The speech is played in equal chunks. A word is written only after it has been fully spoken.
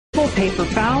paper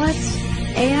ballots,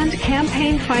 and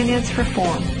campaign finance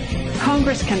reform.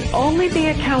 Congress can only be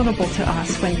accountable to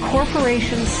us when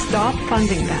corporations stop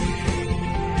funding them.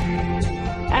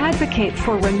 Advocate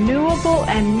for renewable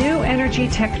and new energy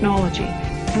technology.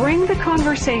 Bring the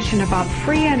conversation about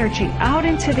free energy out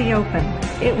into the open.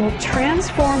 It will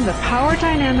transform the power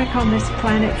dynamic on this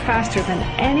planet faster than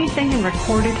anything in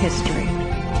recorded history.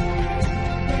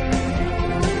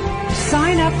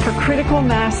 Sign up for Critical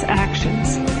Mass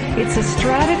Actions. It's a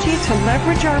strategy to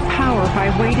leverage our power by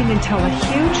waiting until a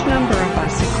huge number of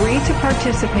us agree to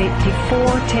participate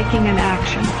before taking an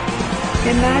action.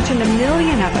 Imagine 1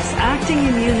 million of us acting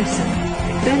in unison.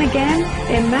 Then again,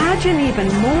 imagine even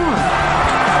more.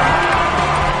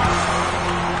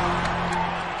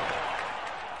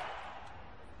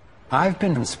 I've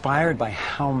been inspired by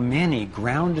how many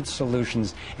grounded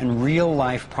solutions and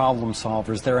real-life problem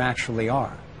solvers there actually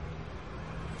are.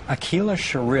 Aqeela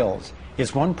Sherrills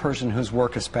is one person whose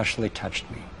work especially touched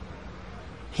me.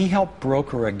 He helped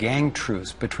broker a gang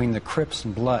truce between the Crips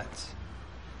and Bloods.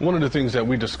 One of the things that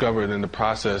we discovered in the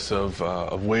process of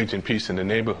waging peace in the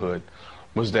neighborhood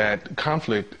was that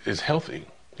conflict is healthy.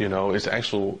 You know, it's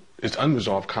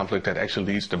unresolved conflict that actually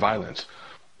leads to violence.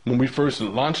 When we first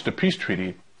launched the peace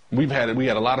treaty, we had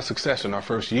a lot of success in our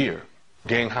first year.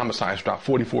 Gang homicides dropped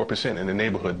 44% in the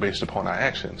neighborhood based upon our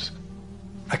actions.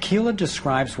 Aqeela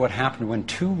describes what happened when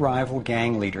two rival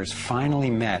gang leaders finally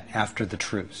met after the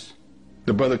truce.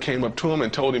 The brother came up to him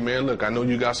and told him, man, look, I know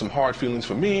you got some hard feelings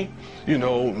for me. You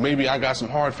know, maybe I got some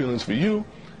hard feelings for you.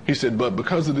 He said, but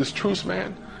because of this truce,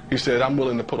 man, he said, I'm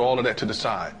willing to put all of that to the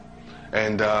side.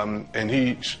 And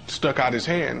he stuck out his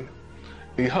hand.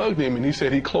 He hugged him and he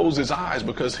said he closed his eyes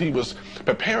because he was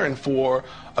preparing for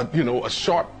a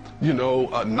sharp,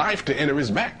 a knife to enter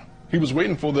his back. He was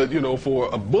waiting for for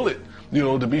a bullet,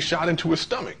 to be shot into his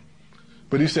stomach.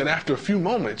 But he said after a few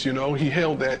moments, he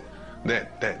held that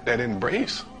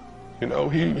embrace.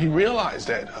 He realized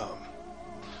that,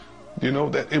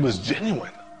 that it was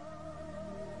genuine.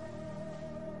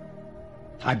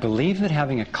 I believe that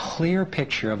having a clear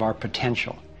picture of our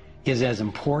potential is as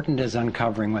important as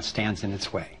uncovering what stands in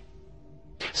its way.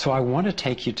 So I want to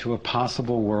take you to a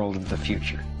possible world of the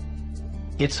future.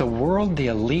 It's a world the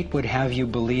elite would have you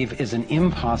believe is an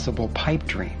impossible pipe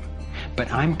dream,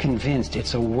 but I'm convinced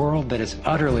it's a world that is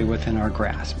utterly within our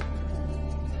grasp.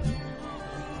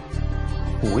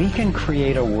 We can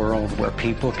create a world where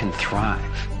people can thrive,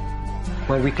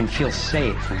 where we can feel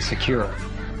safe and secure.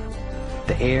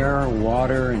 The air,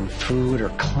 water, and food are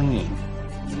clean.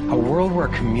 A world where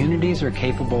communities are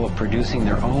capable of producing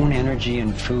their own energy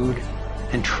and food,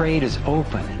 and trade is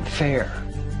open and fair.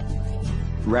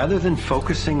 Rather than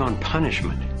focusing on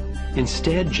punishment,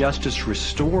 instead justice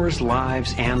restores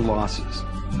lives and losses.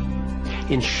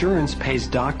 Insurance pays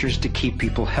doctors to keep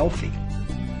people healthy.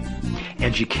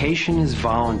 Education is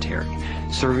voluntary,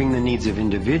 serving the needs of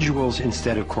individuals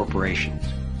instead of corporations.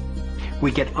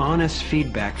 We get honest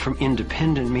feedback from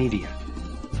independent media.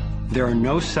 There are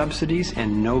no subsidies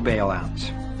and no bailouts.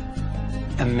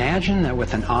 Imagine that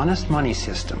with an honest money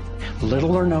system,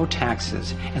 little or no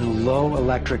taxes, and low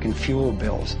electric and fuel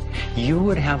bills, you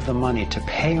would have the money to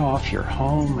pay off your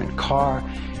home and car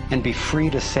and be free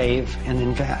to save and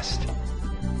invest.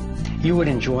 You would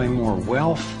enjoy more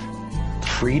wealth,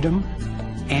 freedom,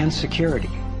 and security,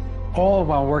 all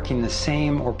while working the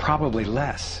same or probably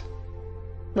less.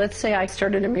 Let's say I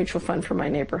started a mutual fund for my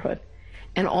neighborhood,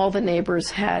 and all the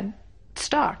neighbors had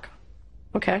stock,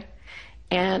 okay?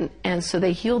 And so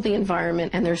they healed the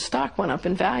environment and their stock went up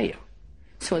in value.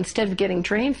 So instead of getting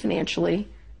drained financially,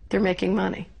 they're making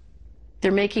money.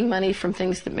 They're making money from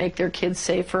things that make their kids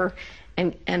safer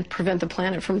and prevent the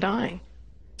planet from dying.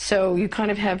 So you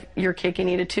kind of have your cake and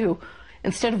eat it too.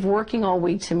 Instead of working all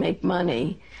week to make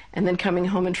money and then coming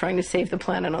home and trying to save the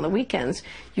planet on the weekends,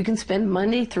 you can spend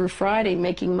Monday through Friday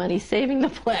making money saving the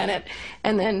planet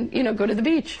and then, go to the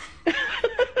beach.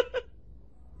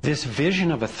 This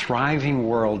vision of a thriving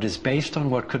world is based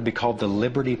on what could be called the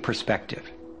liberty perspective.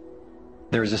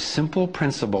 There is a simple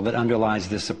principle that underlies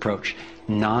this approach: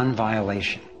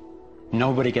 non-violation.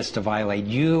 Nobody gets to violate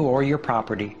you or your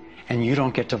property, and you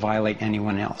don't get to violate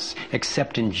anyone else,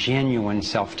 except in genuine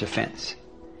self-defense.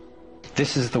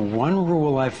 This is the one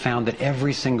rule I've found that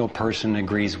every single person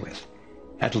agrees with,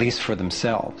 at least for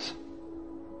themselves.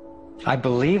 I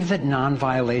believe that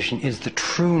non-violation is the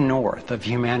true north of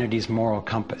humanity's moral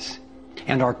compass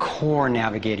and our core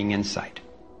navigating insight.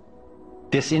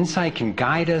 This insight can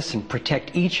guide us and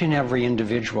protect each and every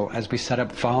individual as we set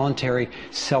up voluntary,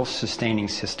 self-sustaining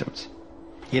systems.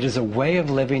 It is a way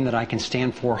of living that I can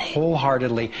stand for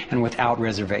wholeheartedly and without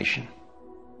reservation.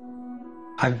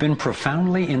 I've been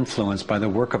profoundly influenced by the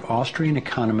work of Austrian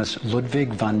economist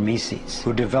Ludwig von Mises,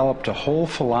 who developed a whole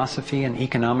philosophy and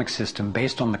economic system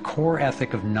based on the core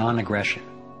ethic of non-aggression.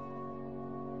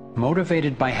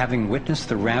 Motivated by having witnessed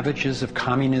the ravages of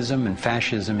communism and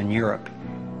fascism in Europe,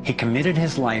 he committed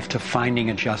his life to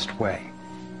finding a just way.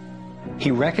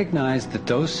 He recognized that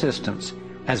those systems,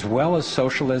 as well as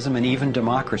socialism and even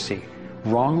democracy,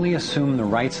 wrongly assume the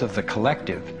rights of the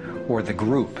collective, or the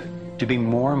group, to be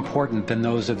more important than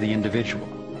those of the individual.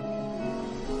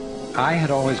 I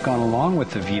had always gone along with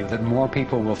the view that more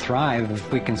people will thrive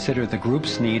if we consider the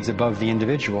group's needs above the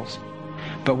individual's.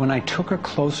 But when I took a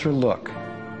closer look,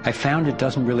 I found it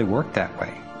doesn't really work that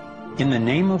way. In the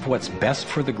name of what's best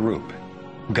for the group,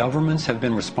 governments have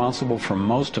been responsible for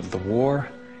most of the war,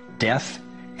 death,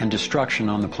 and destruction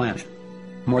on the planet.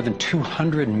 More than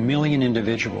 200 million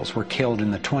individuals were killed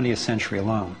in the 20th century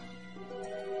alone.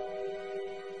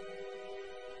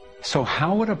 So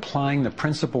how would applying the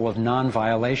principle of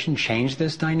non-violation change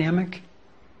this dynamic?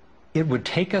 It would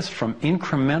take us from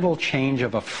incremental change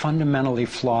of a fundamentally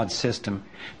flawed system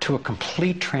to a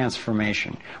complete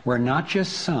transformation where not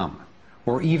just some,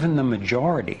 or even the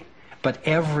majority, but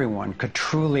everyone could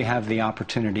truly have the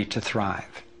opportunity to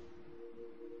thrive.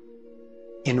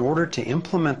 In order to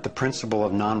implement the principle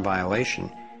of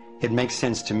non-violation, it makes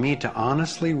sense to me to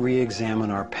honestly re-examine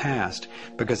our past,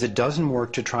 because it doesn't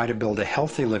work to try to build a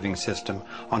healthy living system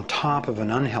on top of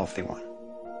an unhealthy one.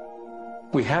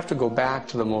 We have to go back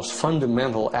to the most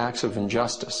fundamental acts of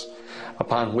injustice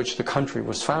upon which the country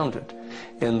was founded,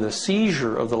 in the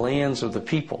seizure of the lands of the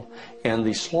people and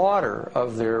the slaughter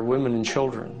of their women and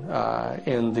children,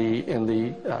 and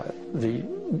the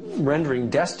rendering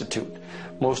destitute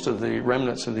most of the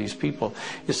remnants of these people,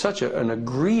 is such a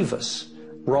grievous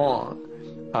wrong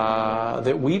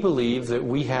that we believe that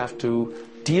we have to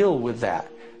deal with that,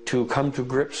 to come to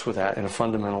grips with that in a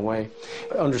fundamental way.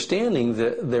 Understanding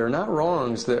that they're not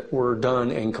wrongs that were done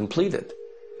and completed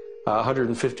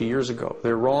 150 years ago.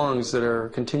 They're wrongs that are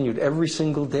continued every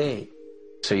single day.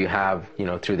 So you have,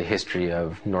 through the history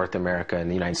of North America and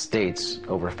the United States,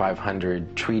 over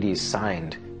 500 treaties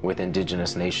signed with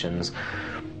indigenous nations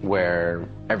where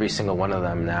every single one of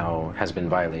them now has been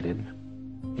violated.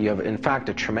 You have, in fact,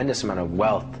 a tremendous amount of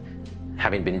wealth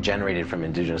having been generated from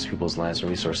indigenous people's lands and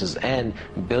resources, and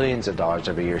billions of dollars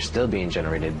every year still being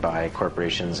generated by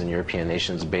corporations and European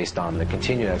nations based on the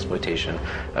continued exploitation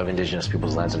of indigenous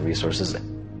people's lands and resources.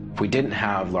 If we didn't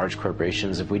have large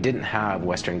corporations, if we didn't have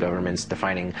Western governments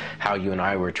defining how you and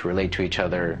I were to relate to each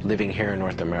other, living here in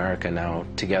North America now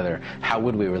together, how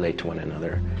would we relate to one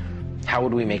another? How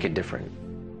would we make it different?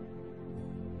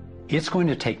 It's going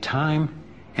to take time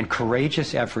and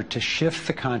courageous effort to shift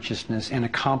the consciousness and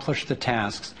accomplish the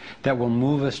tasks that will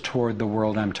move us toward the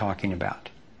world I'm talking about.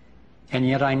 And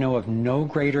yet I know of no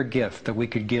greater gift that we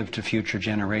could give to future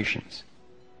generations.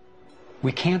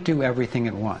 We can't do everything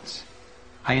at once.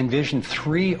 I envision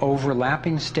 3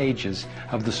 overlapping stages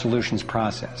of the solutions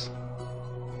process.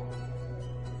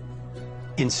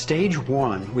 In stage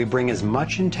 1, we bring as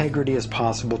much integrity as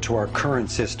possible to our current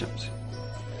systems.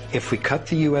 If we cut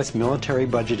the U.S. military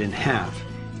budget in half,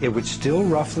 it would still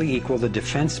roughly equal the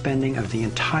defense spending of the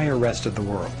entire rest of the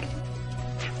world.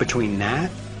 Between that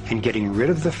and getting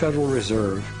rid of the Federal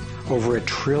Reserve, over $1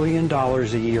 trillion a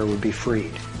year would be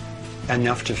freed,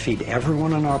 enough to feed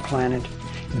everyone on our planet,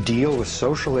 deal with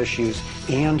social issues,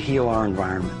 and heal our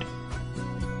environment.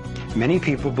 Many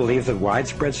people believe that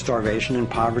widespread starvation and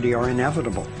poverty are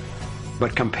inevitable,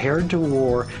 but compared to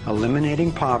war,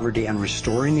 eliminating poverty and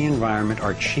restoring the environment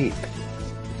are cheap.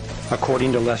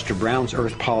 According to Lester Brown's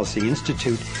Earth Policy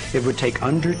Institute, it would take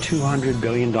under $200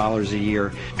 billion a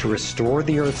year to restore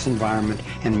the Earth's environment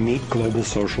and meet global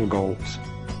social goals.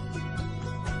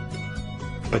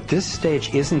 But this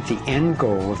stage isn't the end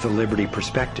goal of the Liberty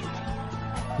perspective.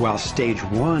 While stage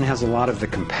 1 has a lot of the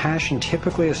compassion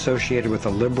typically associated with a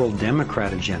liberal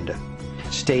Democrat agenda,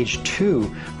 stage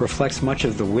 2 reflects much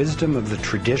of the wisdom of the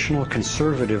traditional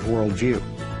conservative worldview.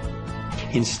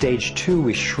 In stage 2,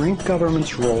 we shrink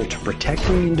government's role to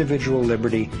protecting individual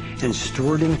liberty and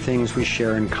stewarding things we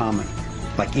share in common,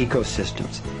 like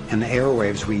ecosystems and the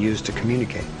airwaves we use to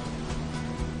communicate.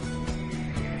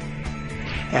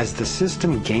 As the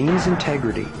system gains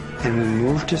integrity and we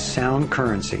move to sound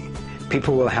currency,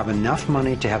 people will have enough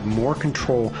money to have more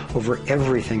control over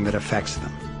everything that affects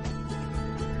them.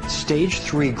 Stage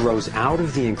 3 grows out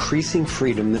of the increasing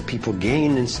freedom that people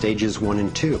gain in stages 1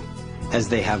 and 2, as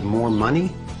they have more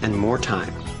money and more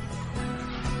time.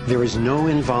 There is no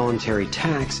involuntary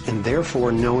tax and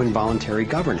therefore no involuntary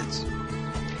governance.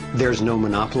 There's no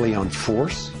monopoly on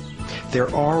force.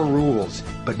 There are rules,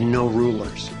 but no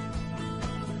rulers.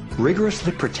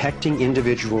 Rigorously protecting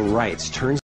individual rights turns